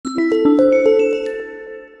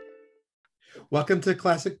Welcome to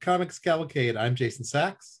Classic Comics Cavalcade. I'm Jason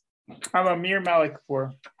Sachs, I'm Amir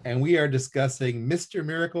Malikpour. and we are discussing Mr.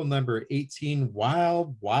 Miracle number 18,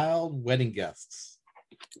 Wild, Wild Wedding Guests.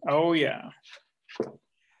 Oh, yeah.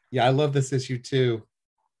 Yeah, I love this issue too.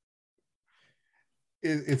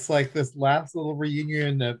 It's like this last little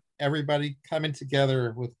reunion of everybody coming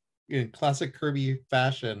together with in classic Kirby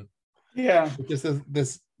fashion. Yeah. Just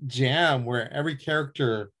this jam where every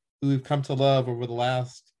character who we've come to love over the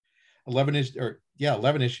last 11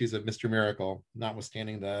 issues of Mr. Miracle,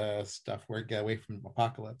 notwithstanding the stuff where Get Away from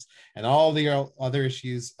Apocalypse and all the other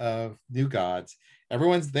issues of New Gods.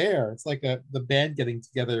 Everyone's there. It's like the band getting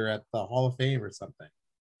together at the Hall of Fame or something.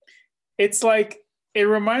 It's like, it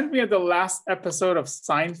reminds me of the last episode of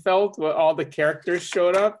Seinfeld where all the characters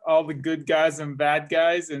showed up, all the good guys and bad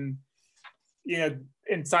guys. And, you know,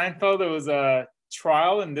 in Seinfeld, it was a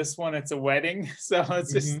trial, and this one, it's a wedding. So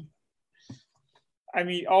it's just, I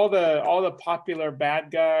mean, all the popular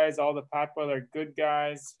bad guys, all the popular good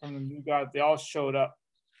guys from the New Gods, they all showed up.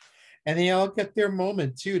 And they all get their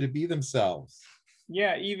moment too to be themselves.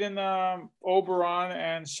 Yeah, even Oberon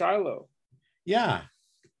and Shiloh. Yeah.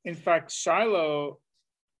 In fact, Shiloh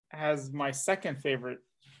has my second favorite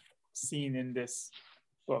scene in this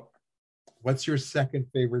book. What's your second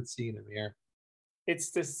favorite scene, Amir?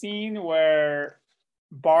 It's the scene where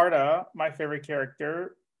Barda, my favorite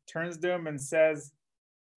character, turns to him and says,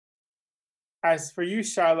 "As for you,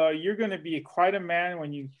 Shiloh, you're going to be quite a man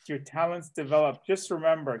when your talents develop. Just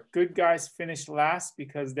remember, good guys finish last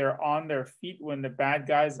because they're on their feet when the bad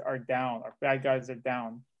guys are down, or bad guys are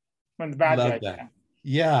down. When the bad guys are down."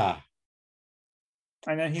 Yeah.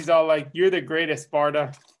 And then he's all like, "You're the greatest,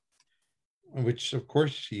 Barda." Which, of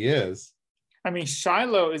course, she is. I mean,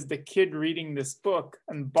 Shiloh is the kid reading this book,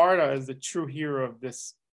 and Barda is the true hero of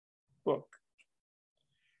this book.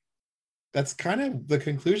 That's kind of the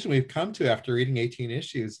conclusion we've come to after reading 18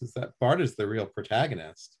 issues, is that Barda's the real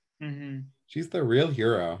protagonist. Mm-hmm. She's the real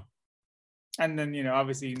hero. And then,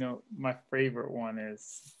 obviously, my favorite one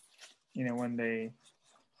is, when they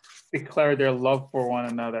declare their love for one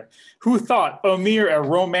another. Who thought Amir a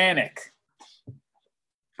romantic?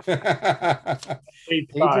 Pages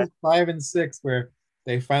 5 and 6, where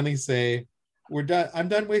they finally say, "We're done. I'm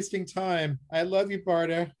done wasting time. I love you,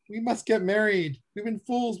 Barda. We must get married. We've been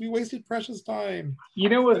fools. We wasted precious time. You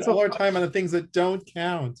know what's all our time on the things that don't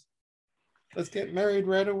count. Let's get married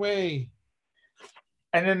right away."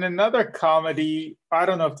 And then another comedy, I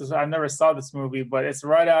don't know if I never saw this movie, but it's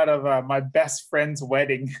right out of My Best Friend's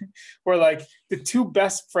Wedding, where like the two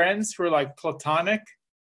best friends who are like platonic,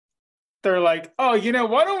 they're like, "Oh,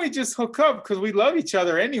 why don't we just hook up? Because we love each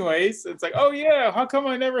other anyways." It's like, "Oh yeah, how come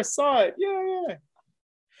I never saw it?" Yeah.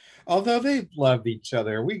 Although they loved each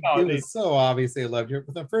other. It was so obvious they loved her.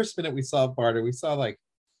 But the first minute we saw Barda, we saw like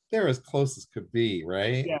they're as close as could be,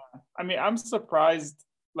 right? Yeah. I mean, I'm surprised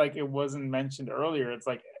like it wasn't mentioned earlier. It's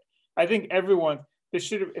like, I think everyone,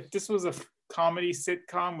 if this was a comedy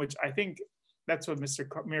sitcom, which I think that's what Mr.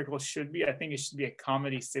 Miracle should be. I think it should be a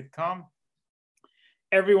comedy sitcom.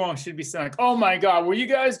 Everyone should be saying like, "Oh my God, will you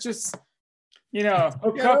guys just,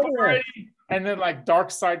 hook up already?" And then like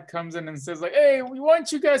Darkseid comes in and says like, "Hey, we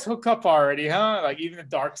want you guys hook up already, huh?" Like even the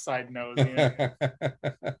Darkseid knows.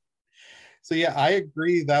 So yeah, I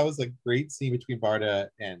agree. That was a great scene between Barda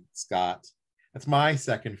and Scott. That's my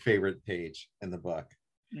second favorite page in the book,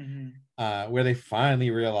 where they finally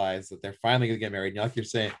realize that they're finally going to get married. And like you're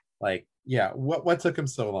saying, like, yeah, what took them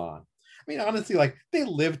so long? I mean, honestly, like they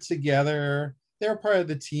lived together. They were part of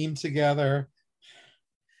the team together.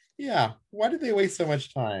 Yeah, why did they waste so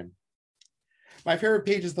much time? My favorite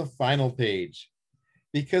page is the final page,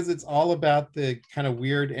 because it's all about the kind of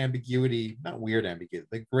weird ambiguity, not weird ambiguity,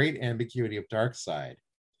 the great ambiguity of Darkseid,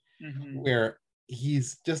 where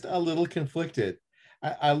he's just a little conflicted.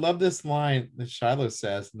 I love this line that Shiloh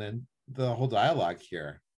says, and then the whole dialogue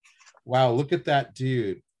here. "Wow, look at that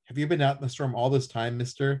dude. Have you been out in the storm all this time,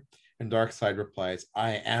 mister?" And Darkseid replies,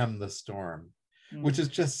 "I am the storm," which is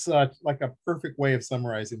just such like a perfect way of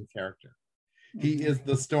summarizing the character. He is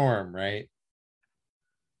the storm, right?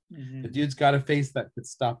 The dude's got a face that could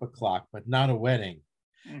stop a clock, but not a wedding.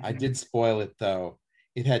 I did spoil it, though.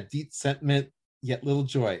 It had deep sentiment, yet little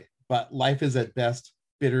joy. But life is at best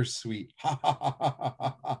bittersweet.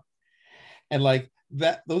 And like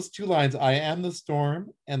that, those two lines, "I am the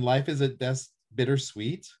storm" and "life is at best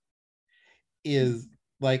bittersweet," is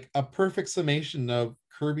like a perfect summation of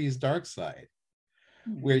Kirby's Darkseid,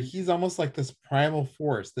 where he's almost like this primal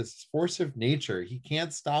force, this force of nature. He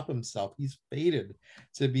can't stop himself. He's fated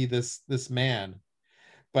to be this man,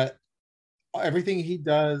 but everything he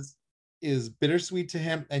does is bittersweet to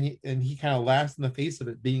him, and he kind of laughs in the face of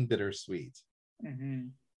it being bittersweet. Mm-hmm.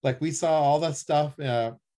 Like we saw all that stuff,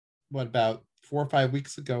 what, about 4 or 5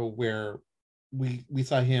 weeks ago, where we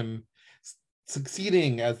saw him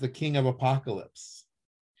succeeding as the king of apocalypse,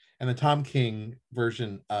 and the Tom King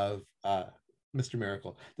version of Mr.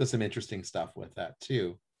 Miracle does some interesting stuff with that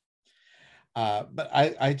too. But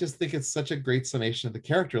I just think it's such a great summation of the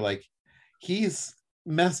character. Like, he's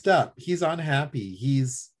messed up, he's unhappy,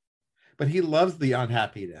 but he loves the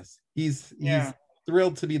unhappiness. He's Yeah.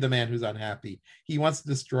 thrilled to be the man who's unhappy. He wants to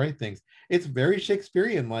destroy things. It's very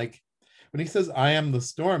Shakespearean. Like when he says, "I am the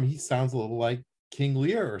storm," he sounds a little like King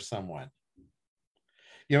Lear or someone.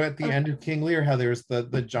 You know, at the end of King Lear, how there's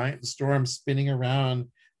the giant storm spinning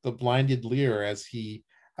around the blinded Lear as he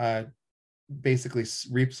basically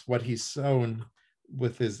reaps what he's sown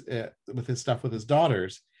with his stuff with his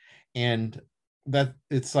daughters, and that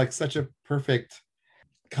it's like such a perfect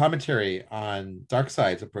commentary on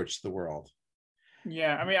Darkseid's approach to the world.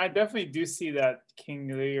 Yeah, I mean, I definitely do see that King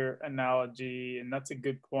Lear analogy, and that's a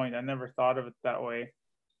good point. I never thought of it that way.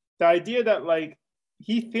 The idea that like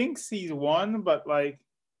he thinks he's won, but like,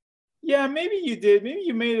 yeah, maybe you did. Maybe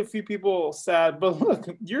you made a few people sad, but look,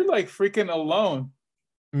 you're like freaking alone.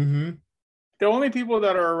 Mm-hmm. The only people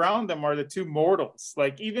that are around them are the two mortals.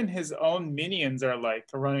 Like even his own minions are like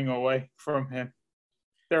running away from him.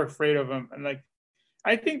 They're afraid of him, and like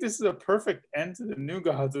I think this is a perfect end to the New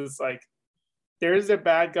Gods. It's like there's a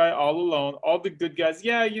bad guy all alone. All the good guys,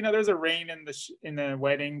 yeah, you know, there's a rain in the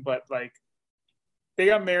wedding, but like they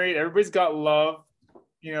got married. Everybody's got love,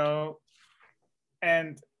 you know,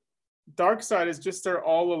 and Darkseid is just there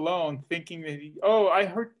all alone, thinking that I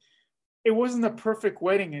heard it wasn't a perfect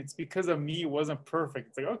wedding. It's because of me. It wasn't perfect.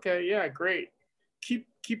 It's like, okay, yeah, great. Keep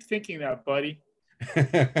thinking that, buddy. You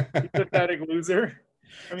pathetic loser.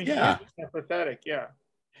 I mean, Yeah. he is pathetic. Yeah.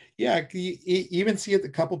 Yeah, you even see it a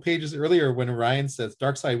couple pages earlier when Orion says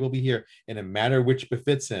Darkseid will be here in a manner which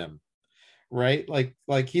befits him, right? Like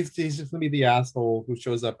he's just gonna be the asshole who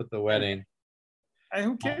shows up at the wedding. And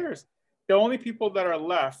who cares? The only people that are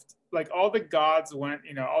left, like all the gods went,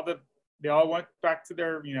 you know, they all went back to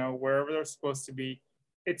their, you know, wherever they're supposed to be.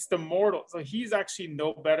 It's the mortal. So he's actually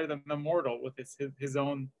no better than the mortal with his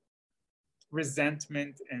own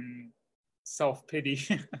resentment and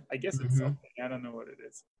self-pity. I guess it's Mm-hmm. self-pity. I don't know what it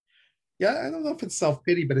is. Yeah, I don't know if it's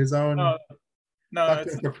self-pity, but his own No, fucked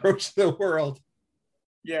it's up approach to the world.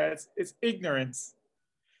 Yeah, it's ignorance,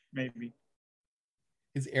 maybe.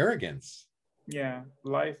 His arrogance. Yeah,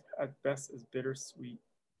 life at best is bittersweet.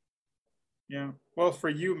 Yeah, well, for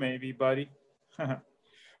you maybe, buddy.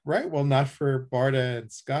 Right. Well, not for Barda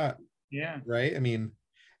and Scott. Yeah. Right. I mean,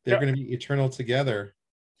 they're going to be eternal together.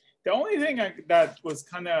 The only thing that was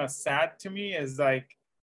kind of sad to me is like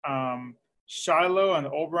Shiloh and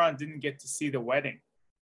Oberon didn't get to see the wedding.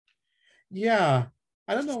 Yeah,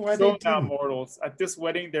 I don't know why So they now didn't. mortals at this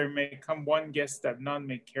wedding, there may come one guest that none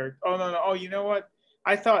may care. Oh no! Oh, you know what?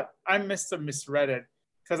 I thought I misread it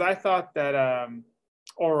because I thought that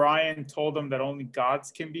Orion told them that only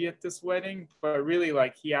gods can be at this wedding, but really,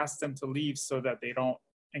 like he asked them to leave so that they don't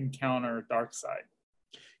encounter Darkseid.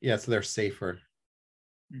 Yeah, so they're safer.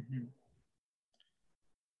 Mm-hmm.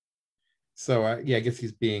 So yeah, I guess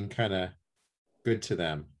he's being kind of good to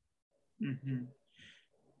them. Mm-hmm.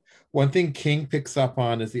 One thing King picks up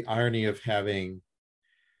on is the irony of having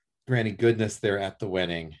Granny Goodness there at the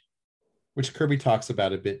wedding, which Kirby talks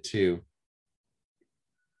about a bit too.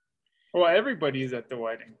 Well, everybody's at the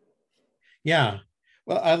wedding. Yeah.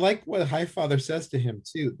 Well, I like what Highfather says to him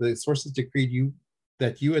too. The sources decreed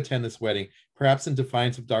that you attend this wedding. Perhaps in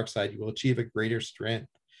defiance of Darkseid, you will achieve a greater strength,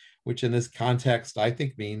 which in this context, I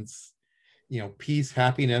think means, peace,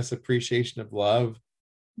 happiness, appreciation of love.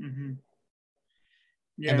 Mm-hmm.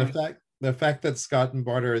 Yeah. And the fact that Scott and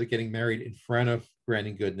Barda are getting married in front of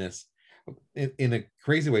Granny Goodness, in a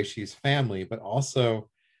crazy way, she's family, but also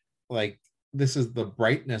like this is the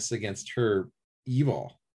brightness against her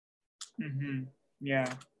evil. Mm-hmm.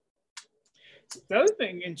 Yeah. The other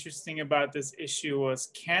thing interesting about this issue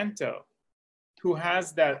was Kanto, who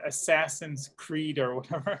has that Assassin's Creed or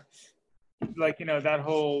whatever. Like, that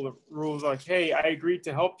whole rules like, hey, I agreed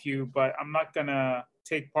to help you, but I'm not going to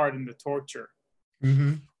take part in the torture.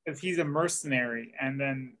 Mm-hmm. Because he's a mercenary. And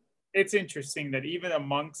then it's interesting that even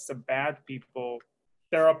amongst the bad people,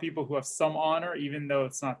 there are people who have some honor, even though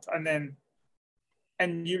it's not.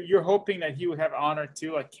 And you're hoping that he would have honor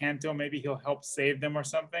too, like Kanto, maybe he'll help save them or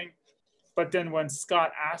something. But then when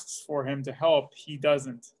Scott asks for him to help, he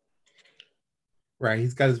doesn't. Right.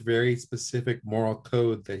 He's got his very specific moral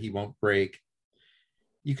code that he won't break.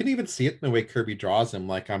 You can even see it in the way Kirby draws him.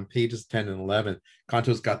 Like on pages 10 and 11,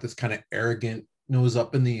 Kanto's got this kind of arrogant, nose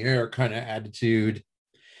up in the air kind of attitude.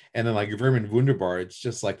 And then like Vermin Wunderbar, it's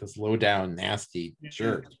just like this low down, nasty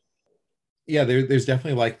jerk. Mhm. Yeah, there's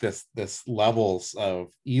definitely like this levels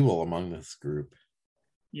of evil among this group.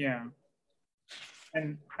 Yeah.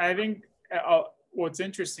 And I think what's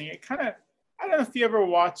interesting, it kind of, I don't know if you ever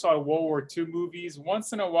watch World War II movies.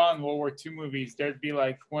 Once in a while in World War II movies, there'd be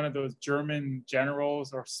like one of those German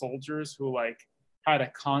generals or soldiers who like had a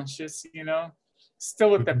conscience, you know,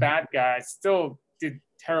 still with the Mhm. bad guys, still did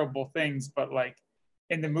terrible things, but like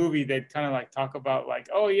in the movie, they'd kind of like talk about like,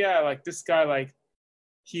 oh yeah, like this guy like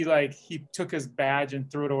he took his badge and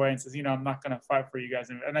threw it away and says, you know, I'm not gonna fight for you guys.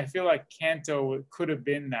 And I feel like Kanto could have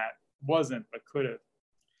been that, wasn't, but could have.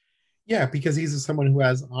 Yeah, because he's someone who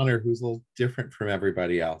has honor, who's a little different from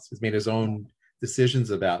everybody else. He's made his own decisions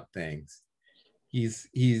about things. He's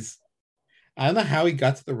I don't know how he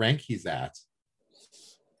got to the rank he's at.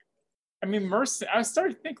 I mean, I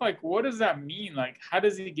started to think like, what does that mean? Like, how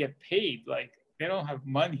does he get paid? Like, they don't have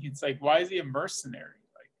money. It's like, why is he a mercenary?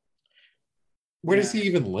 Like, Where does he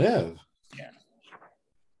even live? Yeah.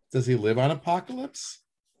 Does he live on Apocalypse?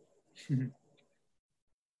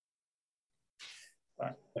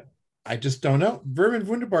 But, I just don't know. Vermin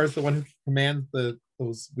Wunderbar is the one who commands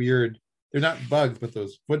those weird, they're not bugs, but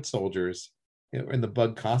those foot soldiers, you know, in the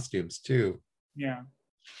bug costumes too. yeah.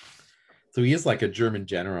 So he is like a German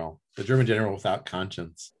general, the German general without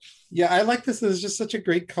conscience. Yeah, I like this as just such a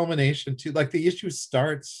great culmination too. Like the issue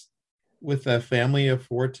starts with a family of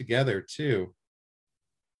four together too.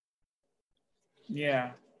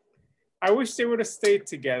 Yeah. I wish they would have stayed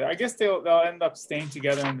together. I guess they'll end up staying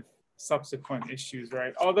together in subsequent issues,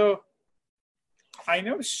 right? Although I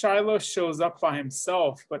know Shiloh shows up by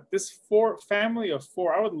himself, but this family of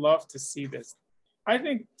four, I would love to see this. I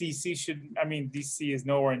think DC should. I mean, DC is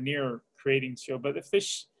nowhere near creating show, but if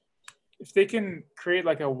they can create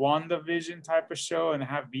like a WandaVision type of show and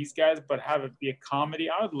have these guys, but have it be a comedy,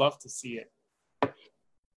 I would love to see it.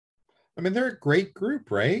 I mean, they're a great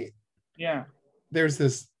group, right? Yeah. There's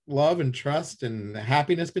this love and trust and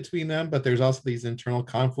happiness between them, but there's also these internal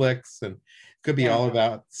conflicts, and it could be Yeah. all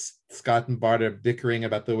about Scott and Barda bickering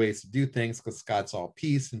about the ways to do things because Scott's all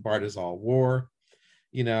peace and Barda's all war,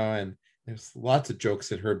 you know, and there's lots of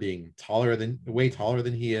jokes at her being way taller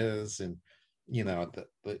than he is, and you know,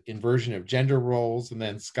 the inversion of gender roles, and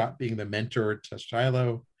then Scott being the mentor to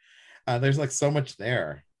Shiloh. There's like so much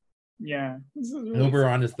there. Yeah. This is really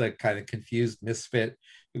Oberon is the kind of confused misfit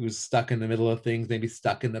who's stuck in the middle of things, maybe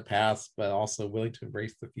stuck in the past, but also willing to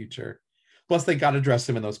embrace the future. Plus, they got to dress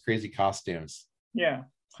him in those crazy costumes. Yeah.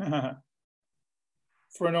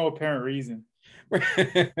 For no apparent reason.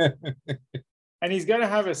 And he's got to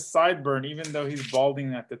have a sideburn, even though he's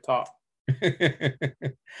balding at the top.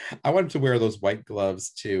 I want him to wear those white gloves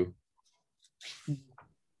too.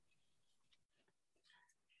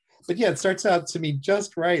 But yeah, it starts out to me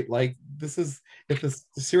just right. Like this is, if the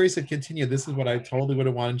series had continued, this is what I totally would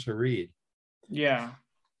have wanted to read. Yeah.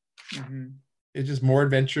 Mm-hmm. It's just more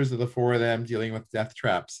adventures of the four of them dealing with death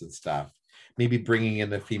traps and stuff. Maybe bringing in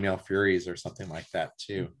the female Furies or something like that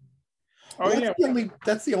too. Oh, Well, yeah.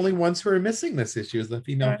 That's the only ones who are missing this issue is the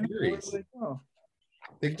female Furies.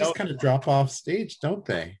 They just kind of drop off stage, don't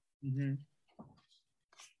they? Mm-hmm.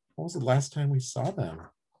 What was the last time we saw them?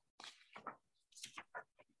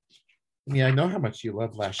 I mean, I know how much you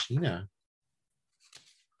love Lashina.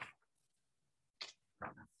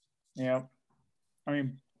 Yeah. I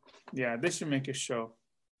mean, yeah, they should make a show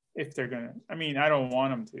if they're gonna. I mean, I don't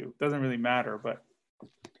want them to. It doesn't really matter, but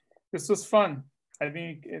this was fun. I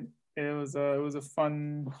think it was a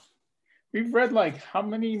fun. We've read like how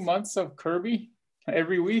many months of Kirby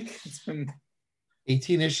every week? It's been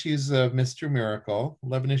 18 issues of Mr. Miracle,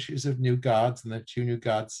 11 issues of New Gods, and the 2 New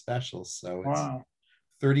Gods specials. So it's wow.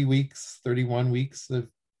 30 weeks, 31 weeks of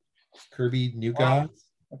Kirby New Gods.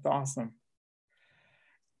 That's awesome.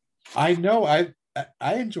 I know I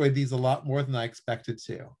enjoyed these a lot more than I expected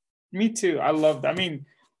to. Me too. I loved. I mean,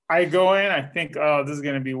 I go in, I think, oh, this is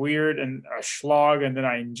gonna be weird and a slog, and then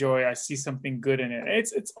I see something good in it.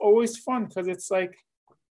 It's always fun because it's like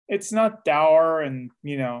it's not dour, and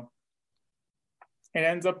you know, it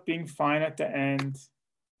ends up being fine at the end.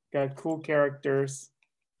 Got cool characters.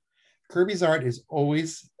 Kirby's art is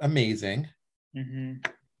always amazing,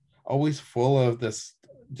 always full of this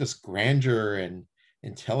just grandeur and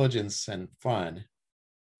intelligence and fun.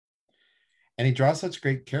 And he draws such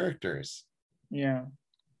great characters. Yeah.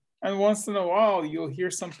 And once in a while, you'll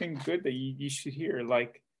hear something good that you should hear,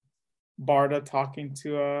 like Barda talking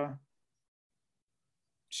to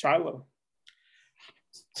Shiloh.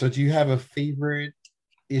 So do you have a favorite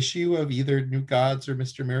issue of either New Gods or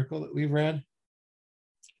Mr. Miracle that we've read?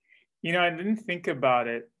 You know, I didn't think about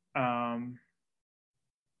it.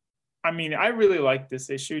 I mean, I really like this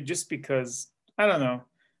issue just because, I don't know.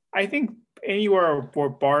 I think anywhere where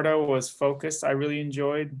Barda was focused, I really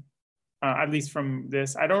enjoyed, at least from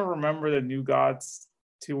this. I don't remember the New Gods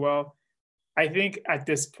too well. I think at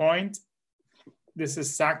this point, this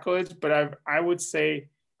is sacrilege, but I would say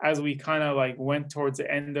as we kind of like went towards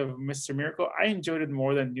the end of Mr. Miracle, I enjoyed it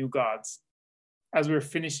more than New Gods. As we were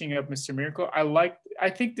finishing up Mr. Miracle, I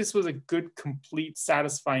think this was a good, complete,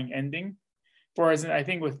 satisfying ending. Whereas I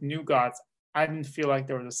think with New Gods, I didn't feel like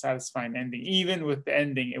there was a satisfying ending. Even with the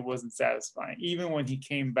ending, it wasn't satisfying. Even when he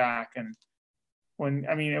came back, and when,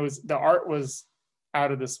 I mean, it was, the art was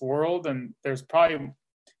out of this world, and there's probably,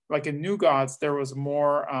 like in New Gods, there was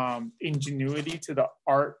more ingenuity to the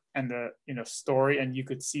art and the, you know, story, and you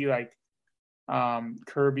could see like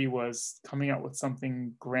Kirby was coming out with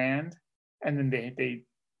something grand, and then they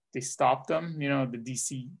stopped them. You know, the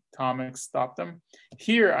DC Comics stopped them.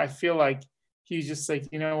 Here, I feel like he's just like,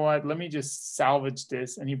 you know what, let me just salvage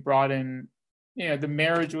this, and he brought in, you know, the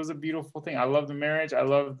marriage was a beautiful thing. I love the marriage. I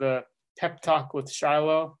love the pep talk with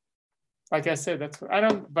Shiloh. Like I said, that's I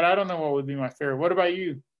don't know what would be my favorite. What about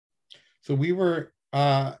you? So we were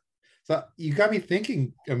so you got me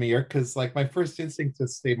thinking, Amir, because like my first instinct to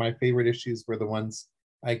say my favorite issues were the ones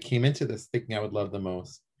I came into this thinking I would love the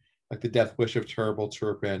most, like the Death Wish of Terrible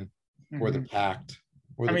Turpin, or the Pact,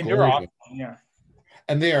 or I the mean, they're Gorgon. awesome. Yeah.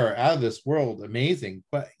 And they are out of this world, amazing.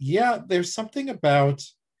 But yeah, there's something about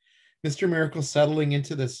Mr. Miracle settling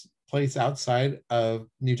into this place outside of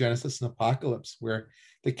New Genesis and Apocalypse where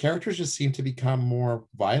the characters just seem to become more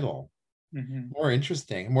vital, more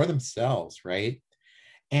interesting, more themselves, right?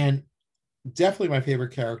 And definitely my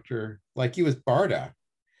favorite character, like you, is Barda,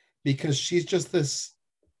 because she's just this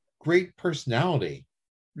great personality.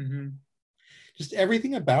 Just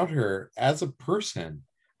everything about her as a person,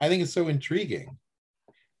 I think is so intriguing.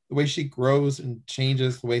 The way she grows and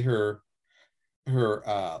changes, the way her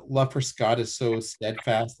love for Scott is so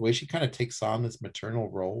steadfast, the way she kind of takes on this maternal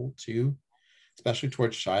role too, especially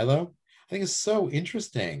towards Shiloh, I think is so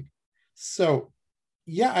interesting. So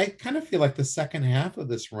yeah, I kind of feel like the second half of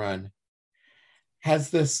this run has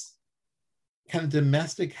this kind of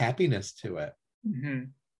domestic happiness to it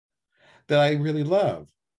that I really love,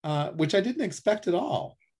 which I didn't expect at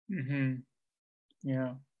all.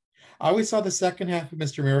 Yeah. I always saw the second half of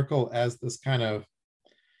Mr. Miracle as this kind of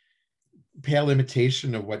pale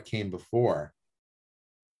imitation of what came before.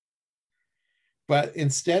 But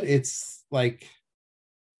instead, it's like,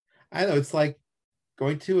 I don't know, it's like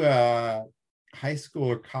going to a high school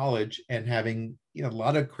or college and having, you know, a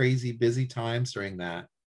lot of crazy busy times during that,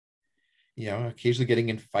 you know, occasionally getting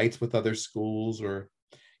in fights with other schools, or,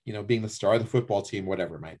 you know, being the star of the football team,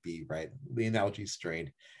 whatever it might be, right? The analogy is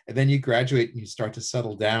strained. And then you graduate and you start to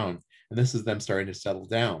settle down. And this is them starting to settle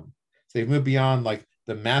down. So they've moved beyond like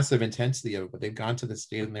the massive intensity of it, but they've gone to the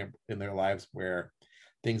state in their lives where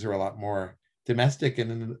things are a lot more domestic,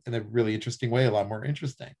 and in a really interesting way, a lot more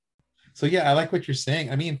interesting. So yeah, I like what you're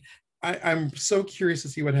saying. I mean, I'm so curious to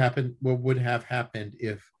see what would have happened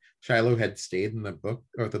if Shiloh had stayed in the book,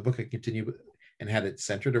 or the book had continued and had it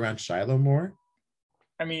centered around Shiloh more.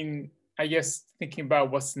 I mean, I guess thinking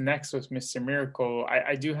about what's next with Mr. Miracle,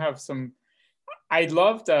 I do have some. I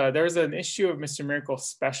loved, there's an issue of Mr. Miracle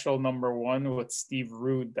special #1 with Steve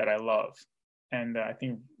Rude that I love. And I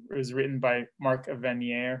think it was written by Mark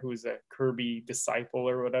Evanier, who's a Kirby disciple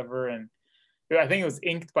or whatever. And I think it was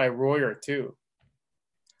inked by Royer too.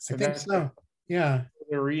 So I think so. Yeah.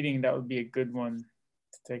 The reading, that would be a good one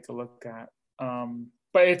to take a look at.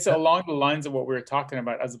 But it's along the lines of what we were talking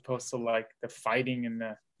about, as opposed to like the fighting and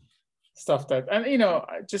the stuff that, and you know,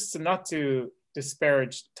 just not to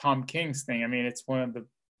disparage Tom King's thing. I mean, it's one of the,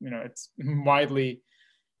 you know, it's widely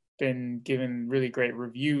been given really great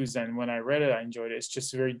reviews, and when I read it, I enjoyed it. It's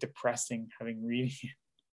just very depressing having reading it.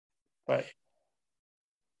 But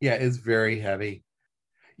yeah, it's very heavy.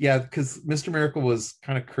 Yeah, because Mr. Miracle was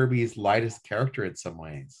kind of Kirby's lightest character in some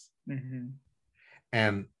ways.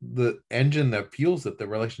 And the engine that fuels it, the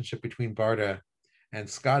relationship between Barda and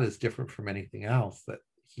Scott, is different from anything else that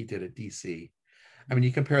he did at DC. I mean,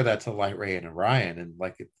 you compare that to Light Ray and Orion, and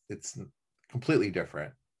like it's completely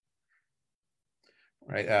different,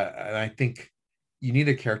 right? And I think you need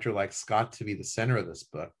a character like Scott to be the center of this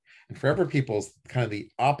book. And Forever People's kind of the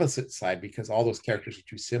opposite side, because all those characters are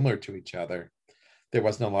too similar to each other. There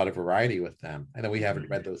wasn't a lot of variety with them. I know we haven't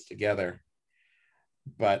read those together,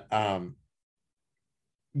 but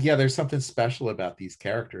yeah, there's something special about these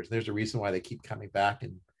characters. There's a reason why they keep coming back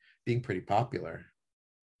and being pretty popular.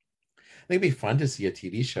 I think it'd be fun to see a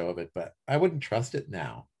TV show of it, but I wouldn't trust it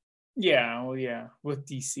now. Yeah, well, yeah, with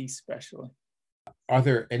DC especially. Are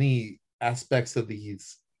there any aspects of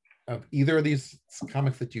these of either of these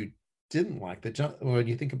comics that you didn't like? When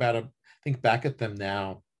you think about them, think back at them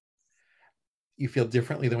now, you feel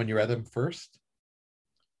differently than when you read them first?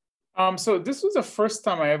 So this was the first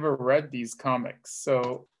time I ever read these comics,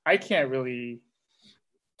 so I can't really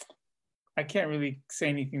say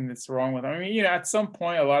anything that's wrong with them. I mean, at some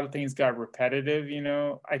point, a lot of things got repetitive.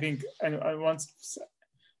 I think, and I once,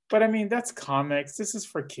 but I mean, that's comics. This is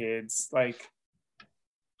for kids. Like,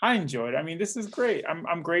 I enjoyed it. I mean, this is great.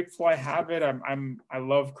 I'm grateful I have it. I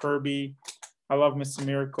love Kirby. I love Mr.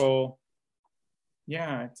 Miracle.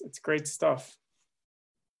 Yeah, it's great stuff.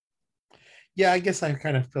 Yeah, I guess I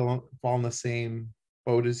kind of fall in the same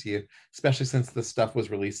boat as you, especially since the stuff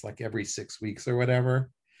was released like every 6 weeks or whatever.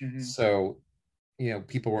 Mm-hmm. So,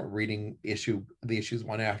 people weren't reading the issues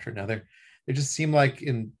one after another. It just seemed like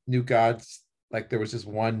in New Gods, like there was just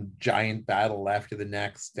one giant battle after the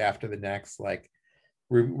next. Like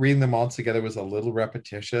reading them all together was a little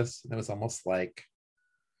repetitious. And it was almost like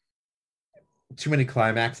too many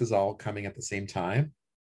climaxes all coming at the same time.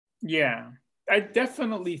 Yeah, I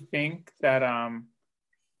definitely think that I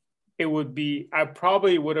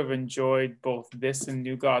probably would have enjoyed both this and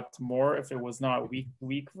New Gods more if it was not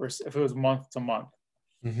week versus if it was month to month.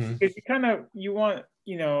 Mm-hmm. If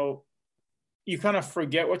you kind of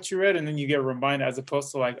forget what you read and then you get reminded, as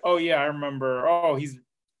opposed to like, oh yeah, I remember.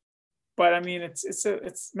 But I mean,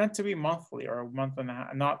 it's meant to be monthly or a month and a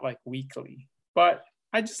half, not like weekly. But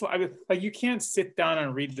I like, you can't sit down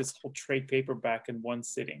and read this whole trade paperback in one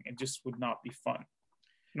sitting. It just would not be fun.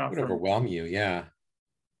 It would overwhelm you, yeah.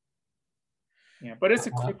 Yeah, but it's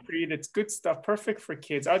a quick read. It's good stuff. Perfect for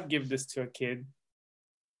kids. I'd give this to a kid.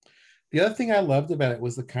 The other thing I loved about it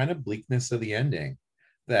was the kind of bleakness of the ending,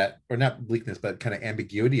 or not bleakness, but kind of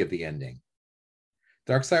ambiguity of the ending.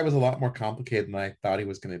 Darkseid was a lot more complicated than I thought he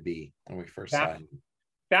was going to be when we first saw him.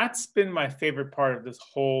 That's been my favorite part of this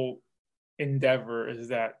whole endeavor, is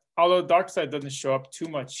that although Darkseid doesn't show up too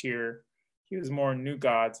much here, he was more in New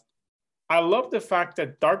Gods. I love the fact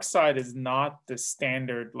that Darkseid is not the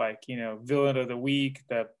standard, like, villain of the week,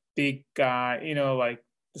 the big guy, like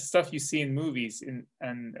the stuff you see in movies,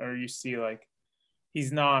 or you see, like,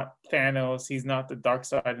 he's not Thanos, he's not the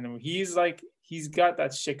Darkseid in the movie. He's got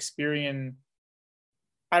that Shakespearean.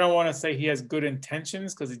 I don't want to say he has good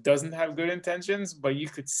intentions, because he doesn't have good intentions, but you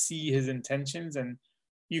could see his intentions, and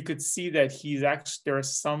you could see that there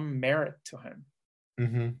is some merit to him.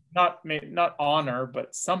 Mm-hmm. Not honor,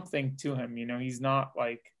 but something to him. He's not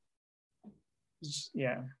like,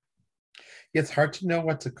 yeah. It's hard to know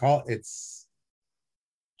what to call it. It's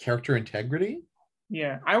character integrity.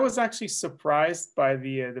 Yeah, I was actually surprised by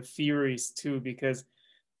the Furies too, because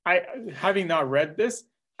having not read this,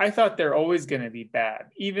 I thought they're always going to be bad.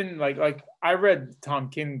 Even like I read Tom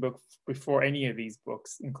King books before any of these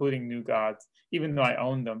books, including New Gods, even though I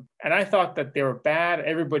owned them. And I thought that they were bad.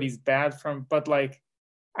 Everybody's bad but like,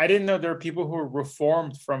 I didn't know there are people who are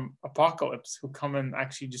reformed from Apocalypse who come and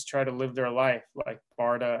actually just try to live their life, like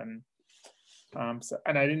Barda. And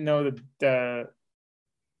and I didn't know the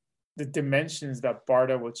dimensions that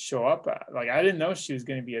Barda would show up at. Like, I didn't know she was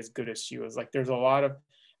going to be as good as she was. Like, there's a lot of,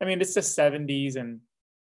 I mean, it's the 70s,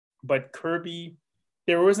 but Kirby,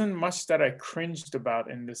 there wasn't much that I cringed about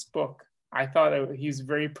in this book. I thought he was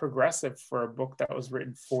very progressive for a book that was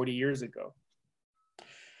written 40 years ago.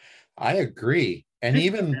 I agree. And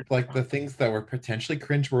even like the things that were potentially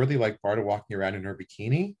cringeworthy, like Barda walking around in her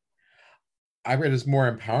bikini, I read as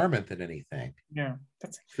more empowerment than anything. Yeah.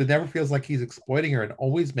 It never feels like he's exploiting her, and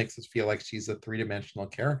always makes us feel like she's a three-dimensional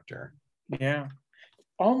character. Yeah.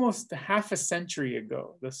 Almost half a century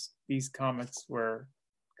ago, these comics were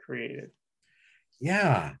created.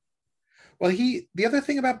 Yeah. Well, the other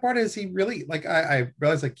thing about Barda is he really, like, I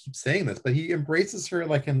realize I keep saying this, but he embraces her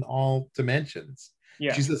like in all dimensions.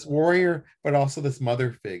 Yeah. She's this warrior, but also this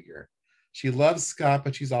mother figure. She loves Scott,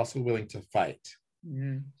 but she's also willing to fight.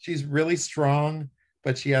 Mm-hmm. She's really strong,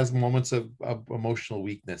 but she has moments of emotional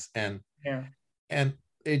weakness. And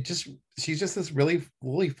she's just this really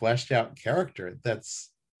fully fleshed out character that's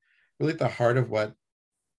really at the heart of what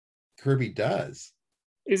Kirby does.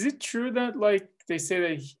 Is it true that, like, they say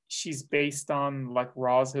that she's based on, like,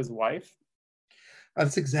 Roz, his wife?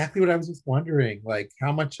 That's exactly what I was just wondering. Like,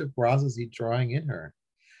 how much of Roz is he drawing in her?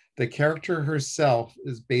 The character herself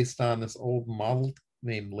is based on this old model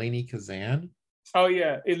named Lainie Kazan. Oh,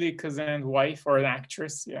 yeah. Elia Kazan's wife, or an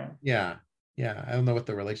actress. Yeah. Yeah. Yeah. I don't know what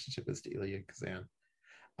the relationship is to Elia Kazan.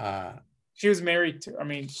 She was married to,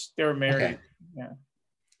 they were married. Okay.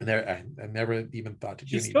 Yeah. I never even thought to.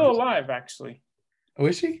 She's still alive, actually. Oh,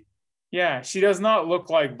 is she? Yeah. She does not look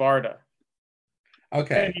like Barda.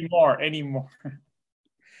 Okay. Anymore.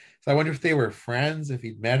 So I wonder if they were friends, if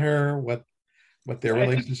he'd met her, what their I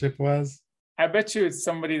think relationship was. I bet you it's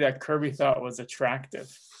somebody that Kirby thought was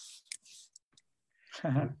attractive. I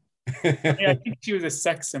mean, I think she was a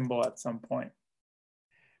sex symbol at some point.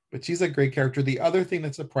 But she's a great character. The other thing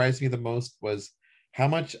that surprised me the most was how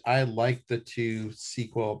much I liked the two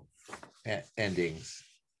sequel endings,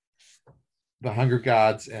 The Hunger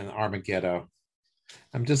Gods and Armageddon.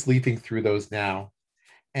 I'm just leafing through those now.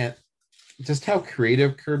 And just how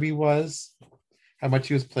creative Kirby was, how much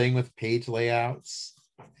he was playing with page layouts,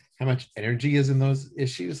 how much energy is in those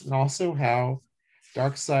issues, and also how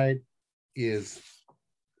Darkseid is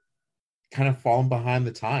kind of fallen behind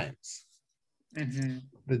the times. Mm-hmm.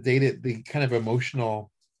 The kind of emotional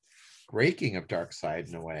breaking of Darkseid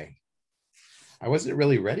in a way. I wasn't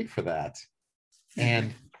really ready for that. Mm-hmm.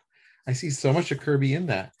 And I see so much of Kirby in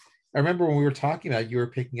that. I remember when we were talking about it, you were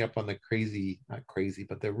picking up on the not crazy,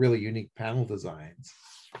 but the really unique panel designs.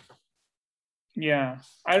 Yeah,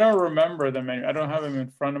 I don't remember them. I don't have them in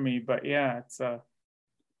front of me, but yeah, it's So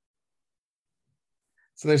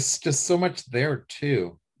there's just so much there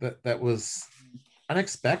too that was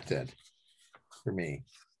unexpected for me.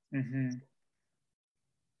 Mm-hmm.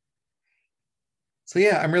 So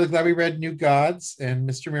yeah, I'm really glad we read New Gods and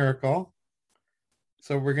Mr. Miracle.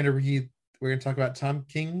 So we're gonna talk about Tom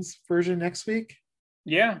King's version next week.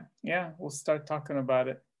 Yeah, we'll start talking about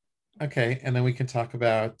it. Okay, and then we can talk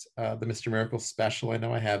about the Mr. Miracle special. I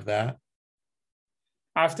know I have that.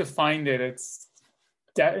 I have to find it. It's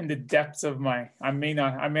in the depths of my. I may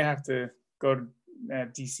have to go to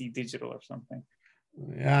DC Digital or something.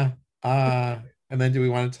 Yeah. And then do we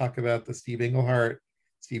want to talk about the Steve Englehart,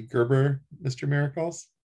 Steve Gerber, Mr. Miracles?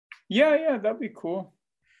 Yeah, that'd be cool.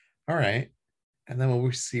 All right. And then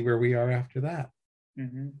we'll see where we are after that.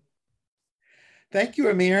 Mm-hmm. Thank you,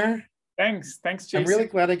 Amir. Thanks, Jason. I'm really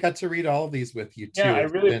glad I got to read all of these with you too. Yeah, I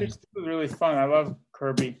really think it was really fun. I love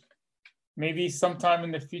Kirby. Maybe sometime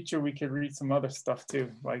in the future we could read some other stuff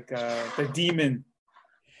too, like The Demon.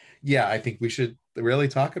 Yeah, I think we should really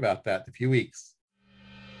talk about that in a few weeks.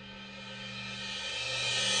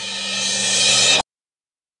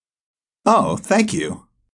 Oh, thank you.